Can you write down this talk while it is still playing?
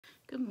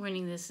Good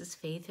morning, this is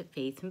Faith at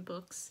Faith and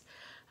Books.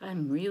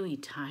 I'm really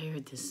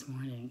tired this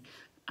morning.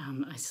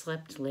 I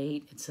slept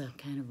late. It's a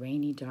kind of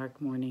rainy,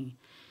 dark morning.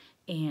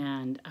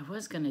 And I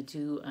was going to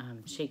do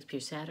Shakespeare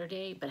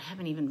Saturday, but I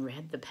haven't even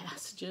read the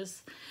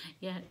passages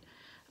yet.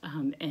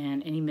 And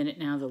any minute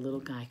now, the little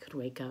guy could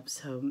wake up.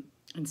 So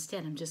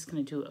instead, I'm just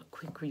going to do a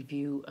quick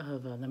review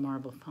of The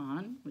Marble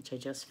Faun, which I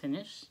just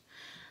finished.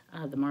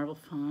 The Marble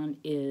Faun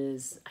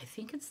is, I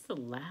think it's the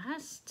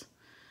last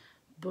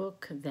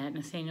book that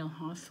Nathaniel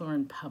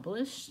Hawthorne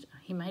published.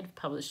 He might have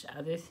published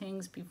other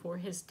things before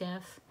his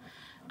death,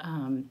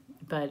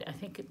 but I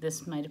think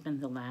this might have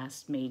been the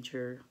last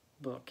major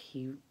book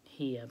he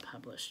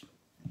published.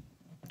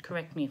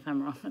 Correct me if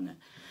I'm wrong on that.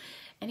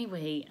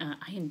 Anyway,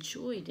 I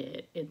enjoyed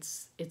it.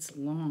 It's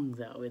long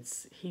though.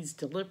 He's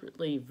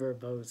deliberately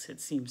verbose,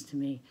 it seems to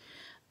me.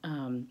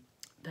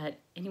 But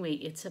anyway,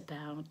 it's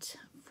about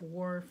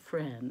four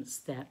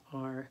friends that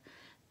are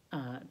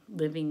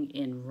living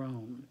in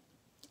Rome.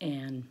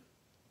 And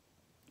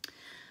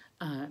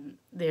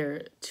there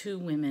are two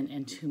women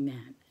and two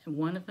men. And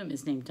one of them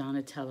is named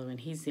Donatello,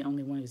 and he's the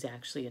only one who's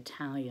actually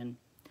Italian.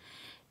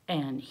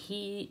 And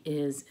he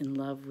is in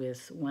love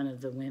with one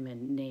of the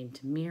women named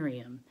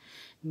Miriam.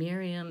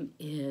 Miriam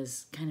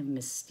is kind of a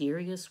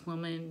mysterious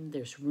woman.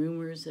 There's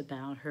rumors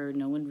about her.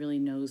 No one really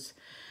knows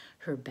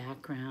her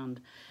background,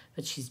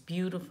 but she's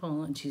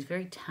beautiful and she's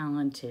very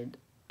talented.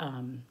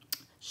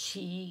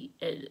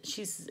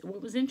 She's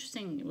what was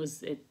interesting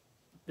was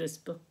this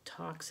book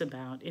talks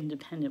about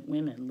independent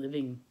women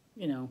living,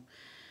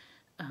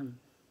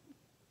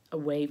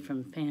 away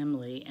from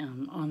family,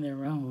 on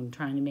their own,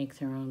 trying to make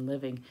their own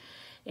living.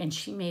 And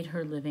she made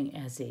her living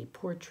as a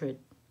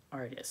portrait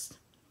artist.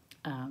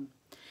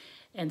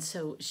 And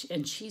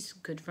she's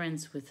good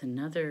friends with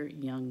another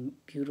young,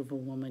 beautiful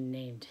woman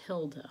named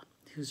Hilda,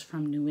 who's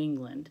from New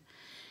England.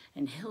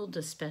 And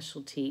Hilda's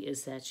specialty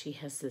is that she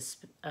has this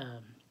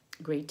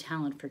great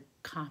talent for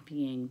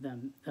copying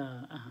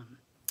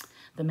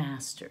the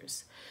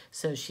masters.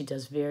 So she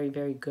does very,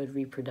 very good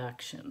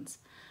reproductions.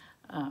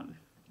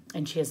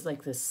 And she has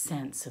like this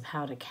sense of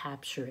how to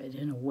capture it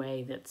in a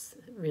way that's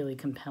really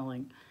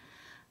compelling.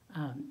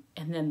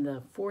 And then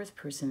the fourth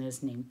person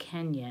is named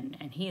Kenyon,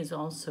 and he is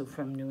also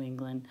from New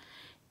England,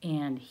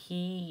 and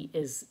he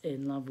is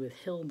in love with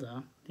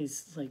Hilda.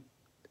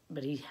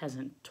 But he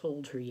hasn't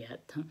told her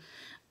yet.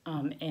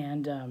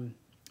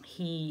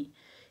 He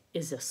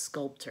is a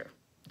sculptor.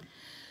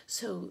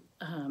 So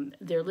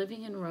they're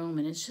living in Rome,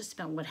 and it's just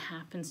about what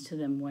happens to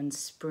them one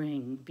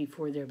spring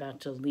before they're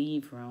about to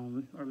leave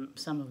Rome, or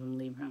some of them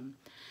leave Rome.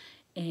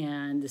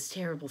 And this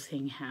terrible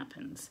thing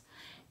happens.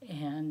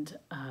 And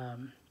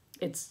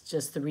it's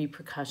just the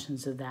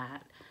repercussions of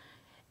that.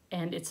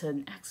 And it's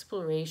an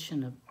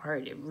exploration of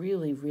art. It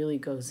really, really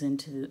goes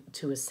into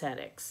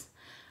aesthetics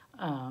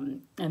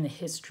and the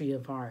history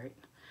of art.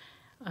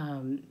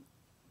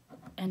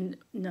 And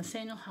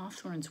Nathaniel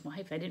Hawthorne's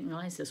wife, I didn't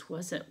realize this,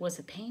 was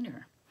a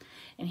painter.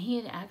 And he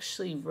had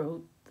actually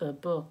wrote the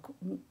book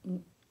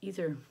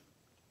either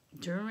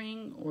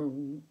during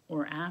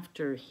or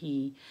after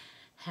he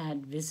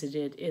had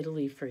visited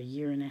Italy for a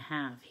year and a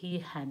half. He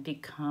had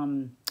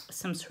become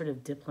some sort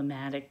of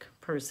diplomatic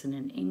person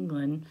in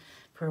England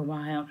for a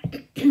while.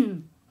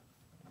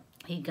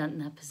 He'd gotten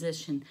that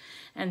position.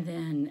 And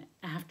then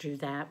after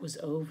that was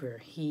over,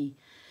 he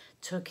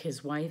took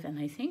his wife and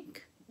I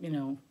think,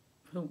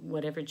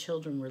 whatever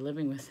children were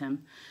living with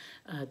him,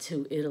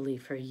 to Italy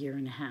for a year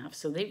and a half.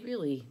 So it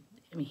really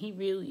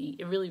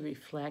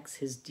reflects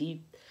his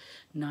deep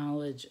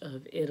knowledge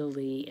of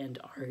Italy and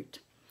art.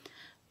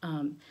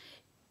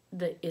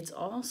 It's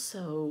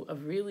also a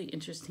really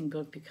interesting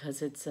book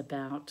because it's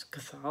about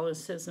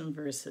Catholicism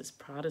versus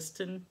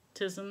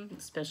Protestantism,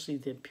 especially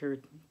the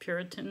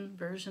Puritan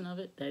version of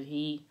it,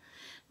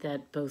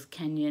 that both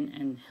Kenyon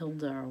and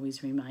Hilda are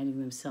always reminding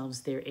themselves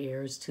they're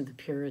heirs to the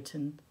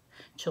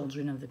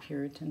children of the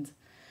Puritans.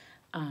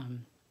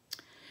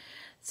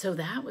 So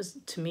that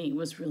to me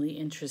was really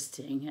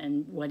interesting,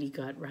 and what he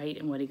got right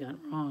and what he got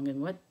wrong.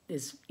 And what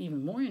is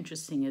even more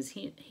interesting is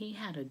he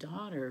had a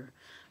daughter,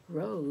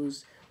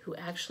 Rose, who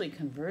actually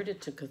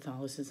converted to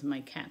Catholicism.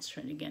 My cat's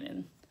trying to get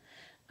in.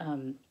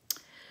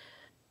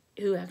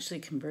 Who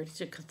actually converted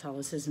to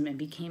Catholicism and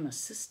became a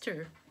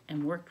sister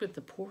and worked with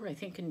the poor, I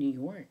think, in New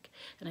York.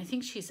 And I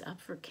think she's up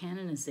for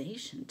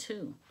canonization,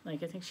 too. I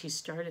think she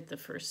started the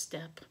first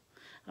step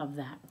of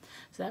that.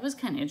 So that was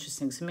kind of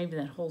interesting. So maybe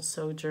that whole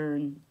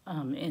sojourn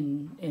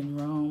in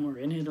Rome or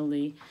in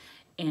Italy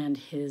and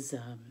his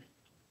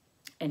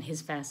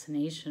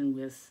fascination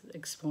with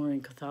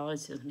exploring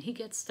Catholicism. He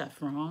gets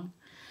stuff wrong,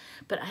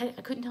 but I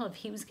couldn't tell if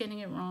he was getting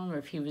it wrong or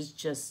if he was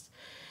just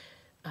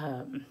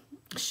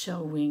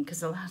showing,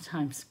 because a lot of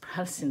times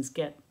Protestants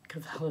get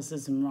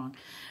Catholicism wrong.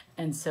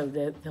 And so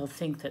they'll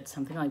think that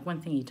something, like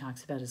one thing he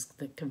talks about is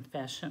the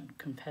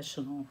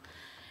confessional,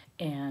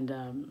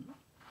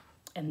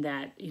 and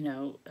that,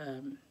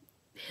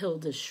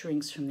 Hilda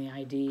shrinks from the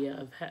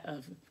idea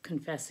of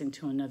confessing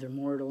to another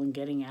mortal and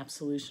getting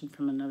absolution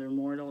from another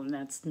mortal, and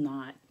that's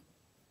not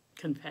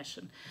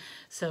confession.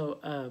 So,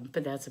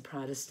 but that's a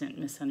Protestant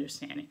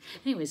misunderstanding.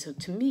 Anyway, so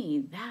to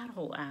me, that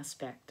whole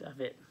aspect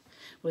of it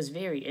was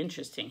very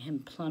interesting, him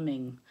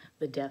plumbing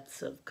the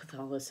depths of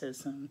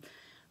Catholicism.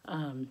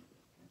 And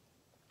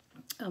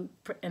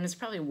it's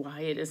probably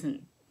why it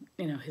isn't,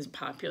 his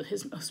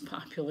most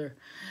popular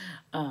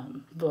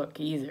book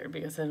either,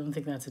 because I don't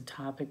think that's a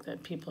topic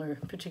that people are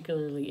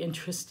particularly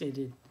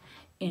interested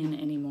in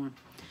anymore.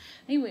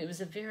 Anyway, it was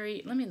let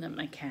me let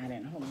my cat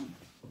in, hold on.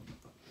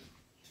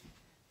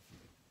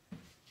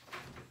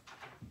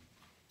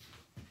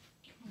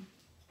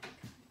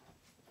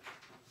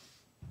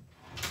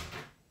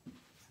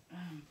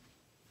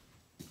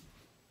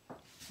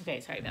 Okay,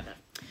 sorry about that.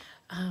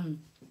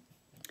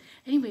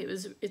 Anyway,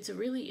 it's a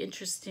really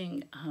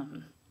interesting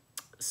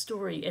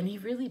story, and he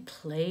really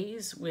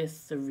plays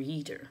with the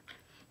reader,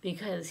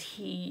 because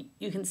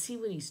you can see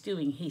what he's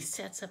doing. He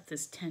sets up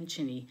this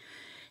tension.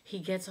 He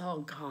gets all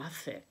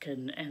gothic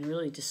and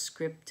really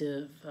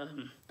descriptive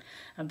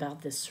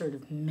about this sort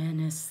of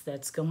menace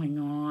that's going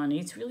on.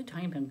 He's really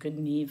talking about good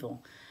and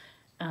evil,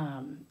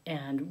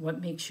 and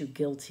what makes you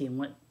guilty and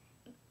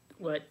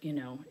what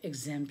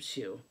exempts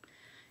you.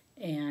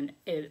 And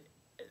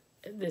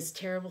this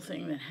terrible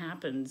thing that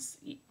happens,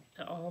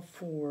 all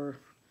four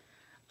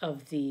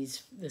of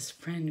this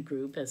friend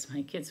group, as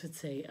my kids would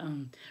say,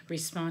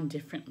 respond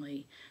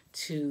differently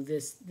to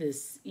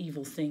this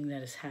evil thing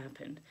that has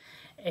happened.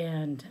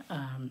 And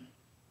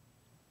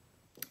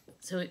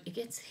so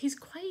he's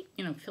quite,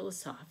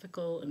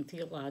 philosophical and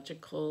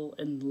theological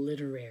and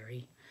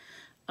literary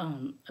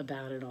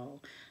about it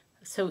all.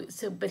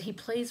 But he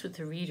plays with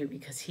the reader,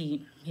 because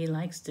he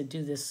likes to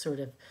do this sort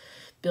of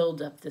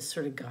build up this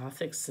sort of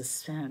gothic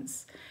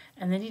suspense,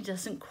 and then he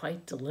doesn't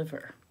quite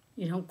deliver.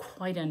 You don't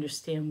quite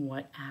understand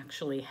what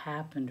actually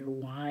happened, or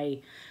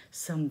why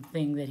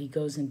something that he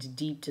goes into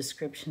deep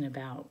description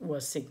about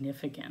was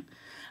significant.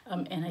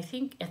 And I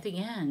think at the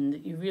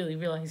end, you really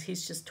realize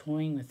he's just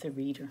toying with the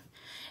reader.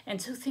 And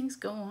so things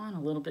go on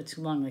a little bit too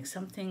long. Like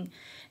something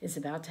is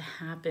about to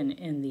happen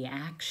in the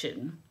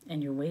action,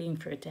 and you're waiting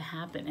for it to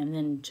happen. And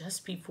then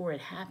just before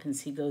it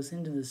happens, he goes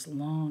into this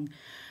long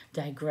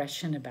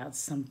digression about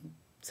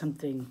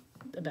something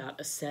about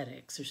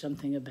ascetics, or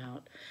something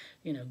about,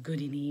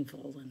 good and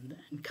evil,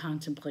 and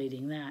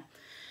contemplating that.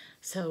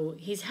 So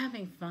he's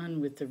having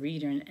fun with the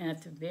reader, and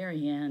at the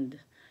very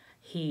end,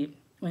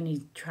 when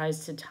he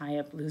tries to tie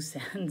up loose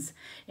ends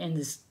in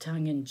this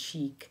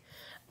tongue-in-cheek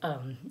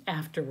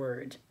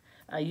afterword,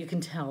 you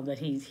can tell that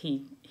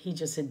he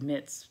just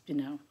admits,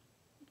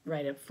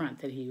 right up front,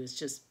 that he was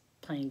just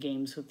playing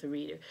games with the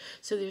reader.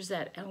 So there's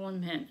that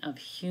element of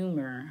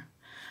humor.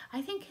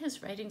 I think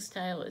his writing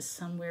style is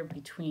somewhere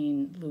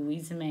between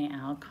Louisa May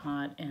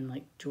Alcott and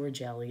like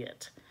George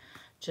Eliot.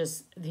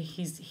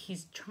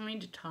 He's trying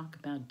to talk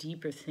about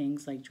deeper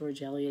things like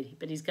George Eliot,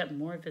 but he's got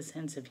more of a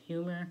sense of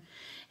humor,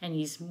 and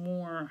he's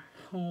more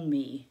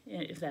homey,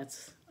 if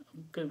that's a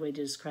good way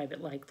to describe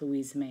it, like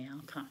Louisa May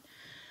Alcott.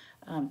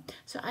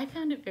 So I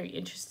found it very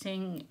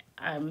interesting.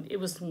 It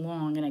was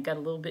long, and I got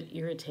a little bit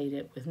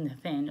irritated with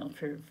Nathaniel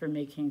for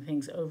making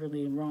things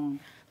overly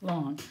long.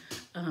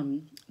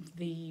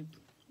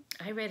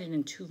 I read it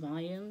in 2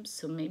 volumes,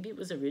 so maybe it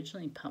was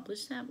originally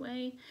published that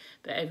way,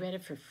 but I read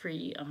it for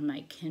free on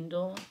my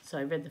Kindle. So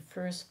I read the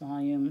first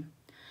volume,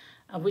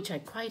 which I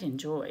quite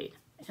enjoyed.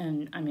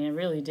 And I mean, I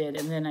really did.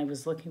 And then I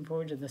was looking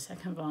forward to the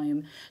second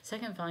volume.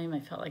 Second volume, I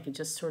felt like it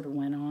just sort of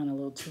went on a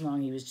little too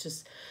long. He was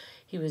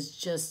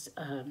just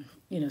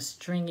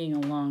stringing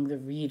along the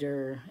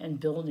reader and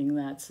building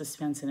that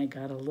suspense, and it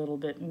got a little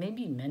bit,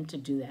 maybe meant to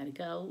do that. It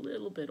got a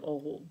little bit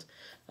old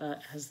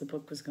as the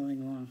book was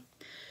going along.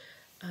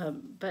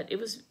 But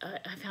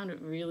I found it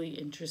really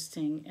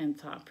interesting and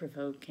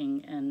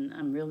thought-provoking, and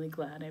I'm really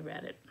glad I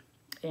read it.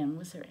 And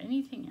was there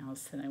anything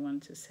else that I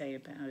wanted to say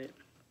about it?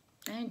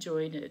 I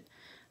enjoyed it.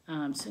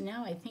 So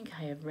now I think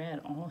I have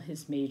read all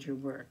his major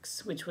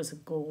works, which was a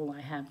goal I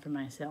had for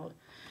myself.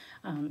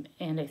 And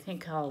I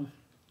think I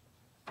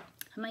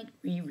might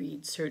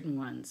reread certain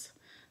ones,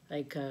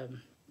 like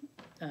The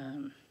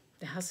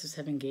House of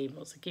Seven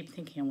Gables. I keep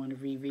thinking I want to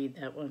reread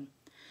that one.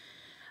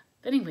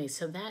 But anyway,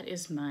 so that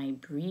is my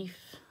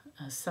brief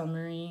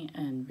summary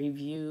and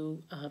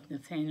review of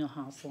Nathaniel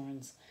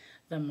Hawthorne's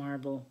The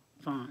Marble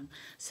Faun.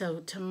 So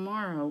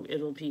tomorrow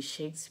it'll be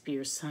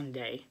Shakespeare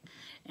Sunday,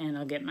 and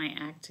I'll get my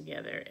act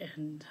together,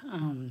 and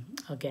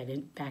I'll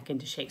get back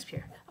into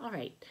Shakespeare. All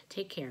right,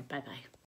 take care. Bye-bye.